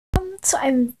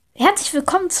herzlich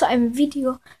willkommen zu einem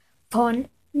Video von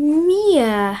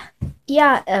mir.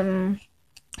 Ja,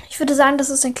 ich würde sagen, das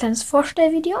ist ein kleines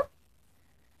Vorstellvideo.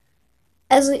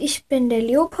 Also ich bin der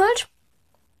Leopold.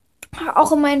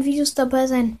 Auch in meinen Videos dabei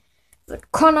sein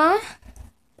wird Connor,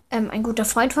 ein guter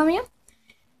Freund von mir.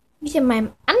 Wie ich in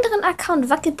meinem anderen Account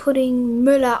Wackelpudding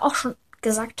Müller auch schon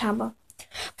gesagt habe.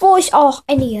 Wo ich auch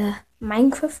einige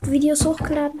Minecraft-Videos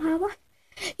hochgeladen habe.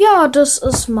 Ja, das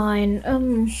ist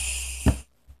mein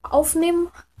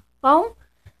Aufnehmraum,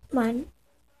 mein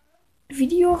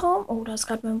Videoraum. Oh, da ist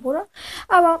gerade mein Bruder.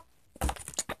 Aber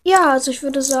ja, also ich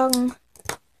würde sagen,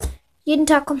 jeden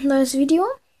Tag kommt ein neues Video.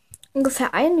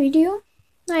 Ungefähr ein Video.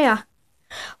 Naja,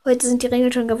 heute sind die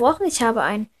Regeln schon gebrochen. Ich habe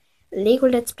ein Lego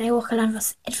Let's Play hochgeladen,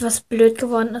 was etwas blöd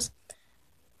geworden ist.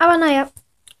 Aber naja,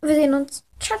 wir sehen uns.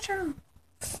 Ciao, ciao.